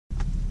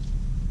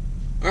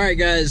Alright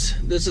guys,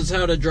 this is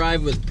how to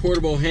drive with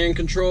portable hand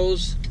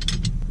controls.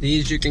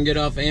 These you can get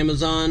off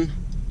Amazon.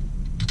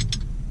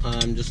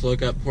 Just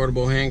look up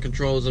portable hand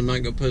controls. I'm not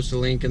going to post a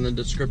link in the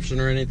description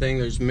or anything.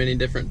 There's many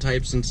different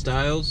types and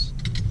styles.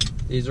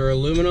 These are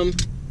aluminum.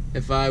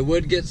 If I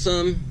would get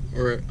some,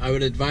 or I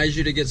would advise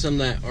you to get some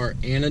that are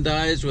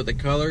anodized with a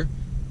color,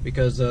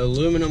 because the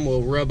aluminum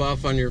will rub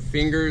off on your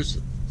fingers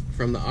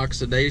from the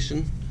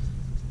oxidation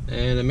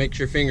and it makes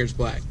your fingers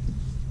black.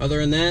 Other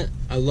than that,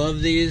 I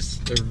love these.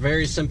 They're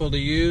very simple to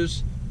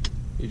use.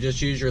 You just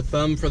use your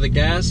thumb for the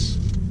gas,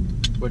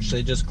 which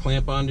they just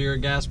clamp onto your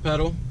gas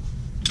pedal.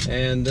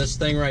 And this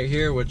thing right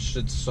here, which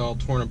it's all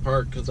torn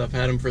apart because I've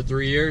had them for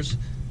 3 years,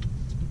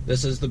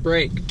 this is the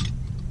brake.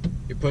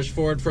 You push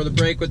forward for the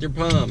brake with your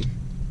palm.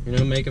 You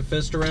know, make a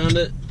fist around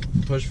it,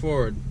 push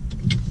forward.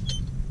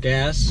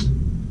 Gas,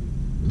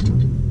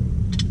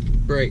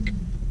 brake.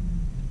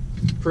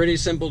 Pretty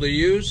simple to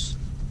use.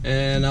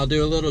 And I'll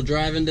do a little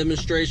driving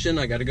demonstration.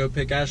 I gotta go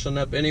pick Ashlyn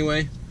up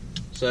anyway.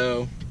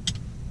 So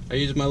I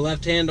use my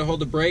left hand to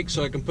hold the brake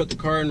so I can put the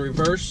car in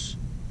reverse.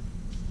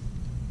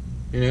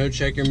 You know,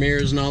 check your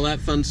mirrors and all that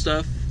fun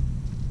stuff.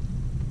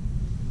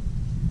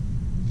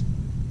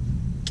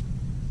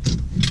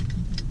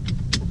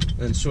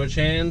 Then switch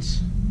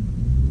hands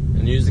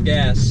and use the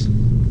gas.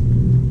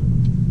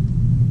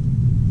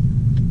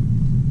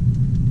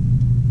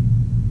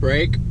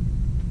 Brake,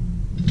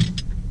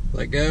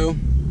 let go,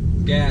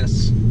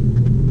 gas.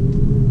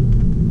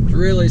 It's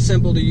really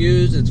simple to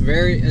use. It's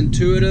very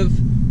intuitive.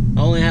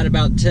 I only had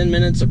about 10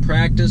 minutes of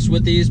practice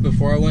with these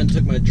before I went and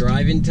took my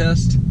driving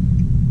test,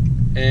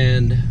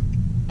 and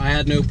I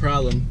had no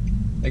problem.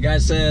 The guy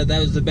said that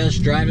was the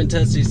best driving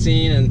test he's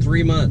seen in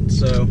 3 months,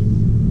 so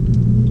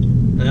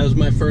that was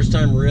my first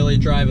time really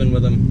driving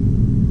with them.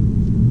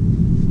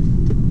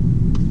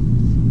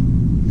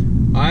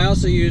 I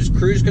also use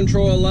cruise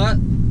control a lot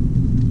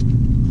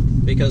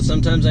because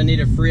sometimes I need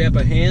to free up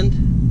a hand.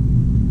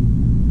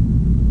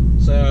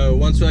 So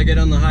once I get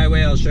on the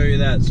highway, I'll show you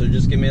that, so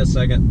just give me a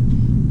second.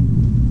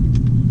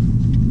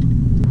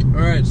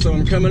 Alright, so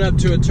I'm coming up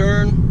to a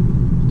turn.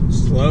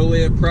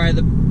 Slowly apply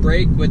the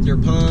brake with your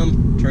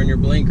palm, turn your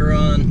blinker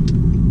on.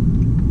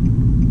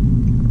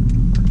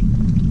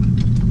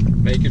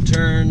 Make your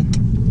turn,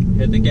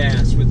 hit the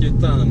gas with your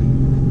thumb.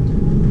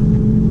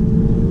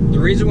 The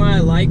reason why I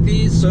like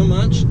these so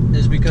much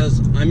is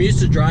because I'm used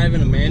to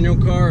driving a manual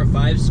car, a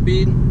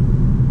 5-speed,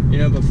 you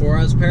know, before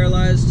I was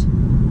paralyzed.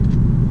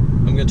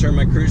 I'm going to turn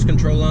my cruise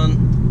control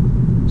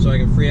on so I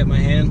can free up my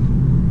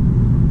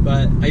hand.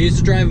 But I used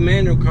to drive a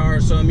manual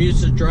car, so I'm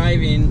used to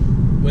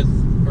driving with,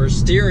 or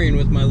steering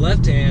with my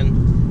left hand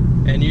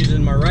and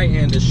using my right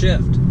hand to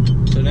shift.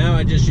 So now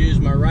I just use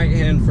my right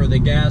hand for the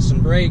gas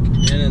and brake,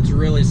 and it's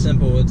really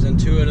simple. It's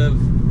intuitive.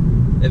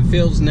 It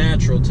feels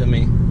natural to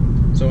me.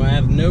 So I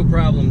have no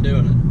problem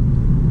doing it.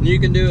 And you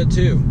can do it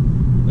too.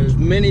 There's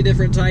many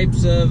different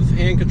types of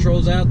hand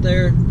controls out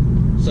there.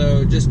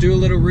 So just do a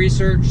little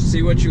research,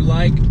 see what you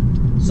like.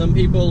 Some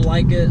people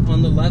like it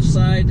on the left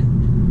side.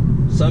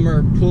 Some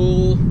are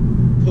pull,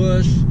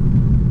 push,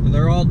 and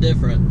they're all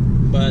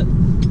different. But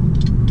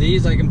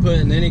these I can put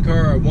in any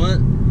car I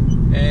want.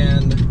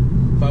 And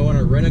if I want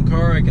to rent a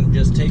car, I can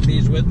just take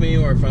these with me.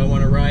 Or if I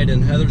want to ride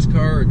in Heather's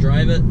car or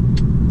drive it,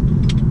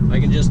 I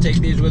can just take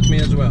these with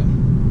me as well.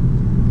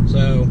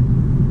 So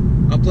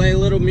I'll play a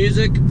little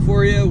music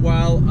for you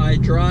while I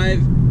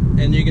drive,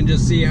 and you can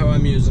just see how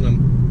I'm using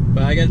them.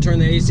 But I got to turn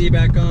the AC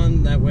back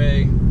on, that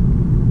way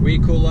we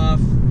cool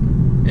off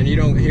and you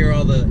don't hear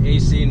all the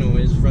AC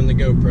noise from the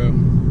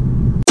GoPro.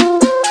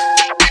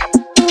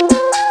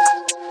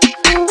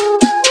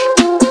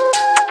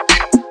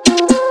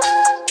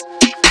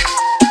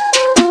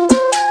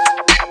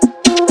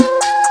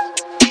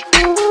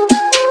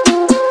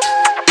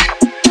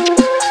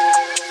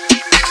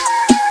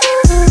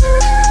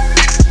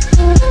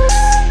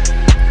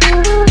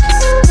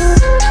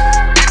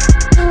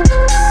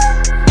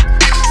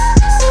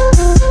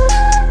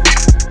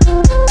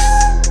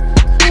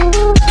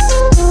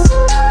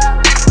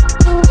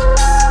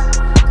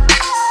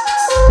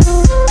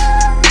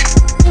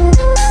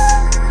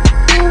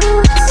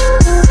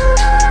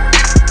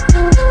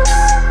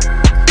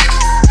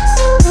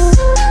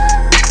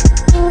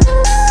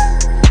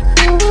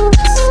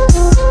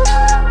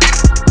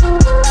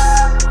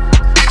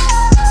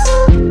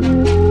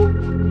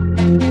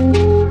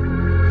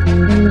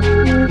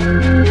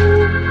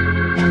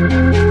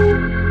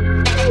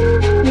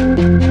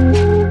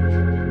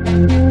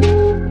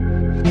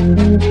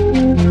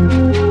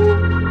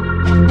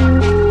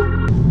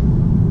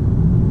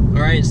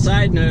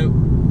 Side note,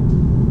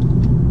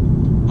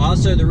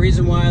 also the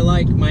reason why I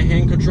like my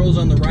hand controls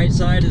on the right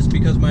side is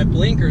because my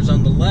blinker's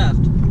on the left,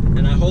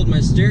 and I hold my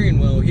steering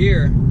wheel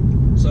here,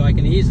 so I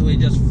can easily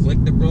just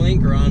flick the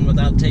blinker on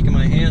without taking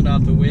my hand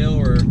off the wheel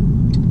or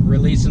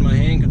releasing my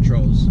hand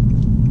controls.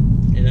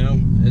 You know,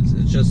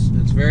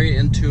 it's very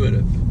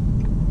intuitive.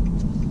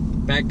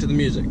 Back to the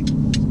music.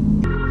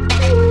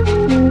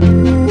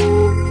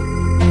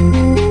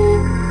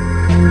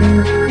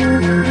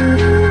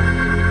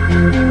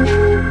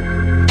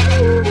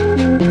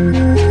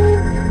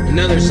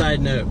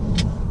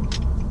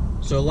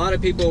 a lot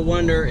of people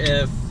wonder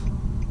if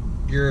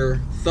your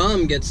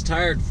thumb gets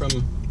tired from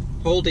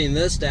holding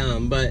this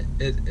down, but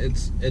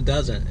it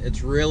doesn't.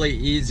 It's really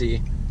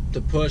easy to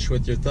push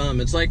with your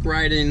thumb. It's like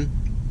riding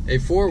a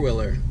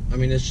four-wheeler. I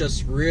mean, it's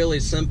just really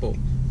simple.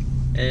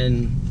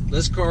 And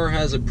this car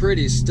has a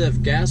pretty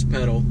stiff gas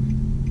pedal,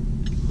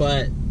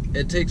 but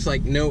it takes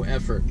like no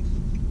effort.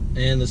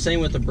 And the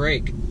same with the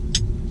brake.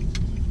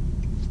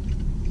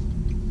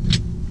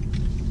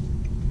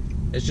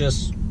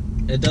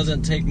 It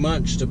doesn't take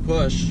much to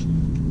push.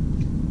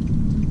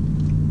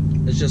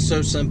 It's just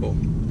so simple.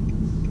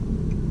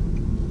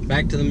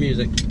 Back to the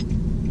music.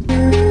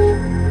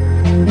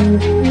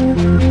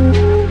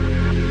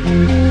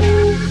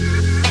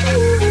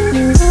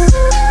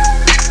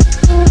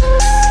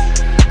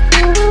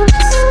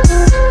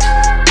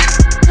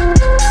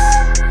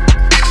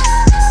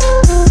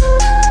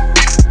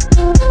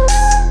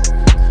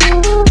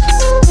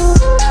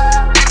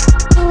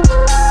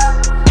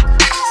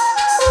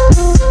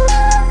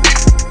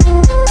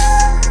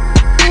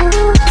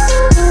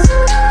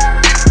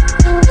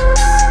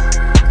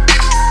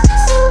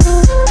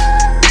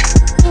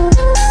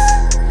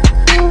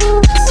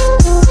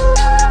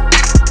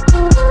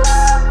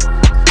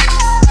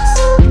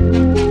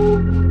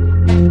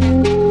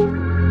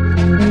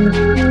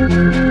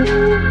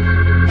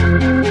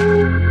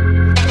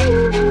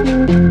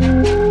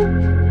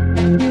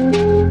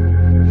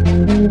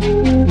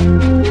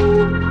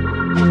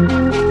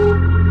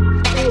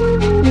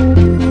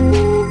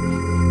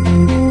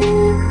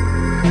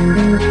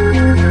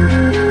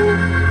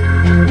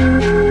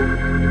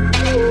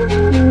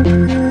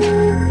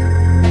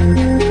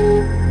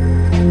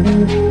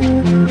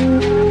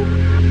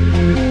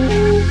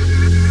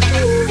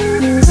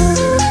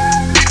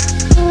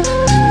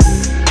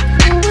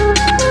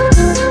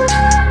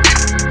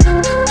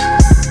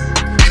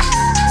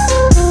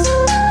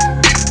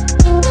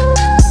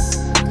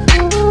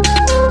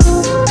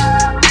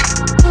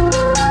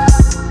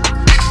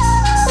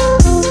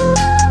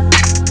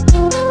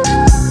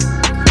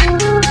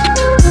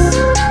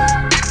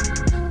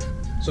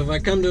 So if I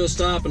come to a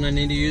stop and I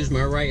need to use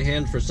my right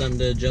hand for something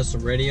to adjust the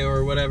radio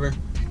or whatever,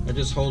 I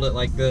just hold it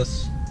like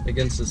this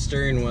against the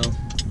steering wheel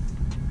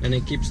and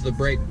it keeps the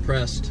brake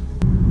pressed.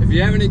 If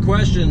you have any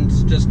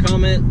questions, just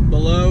comment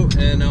below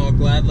and I'll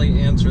gladly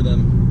answer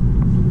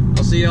them.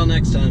 I'll see y'all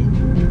next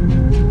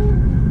time.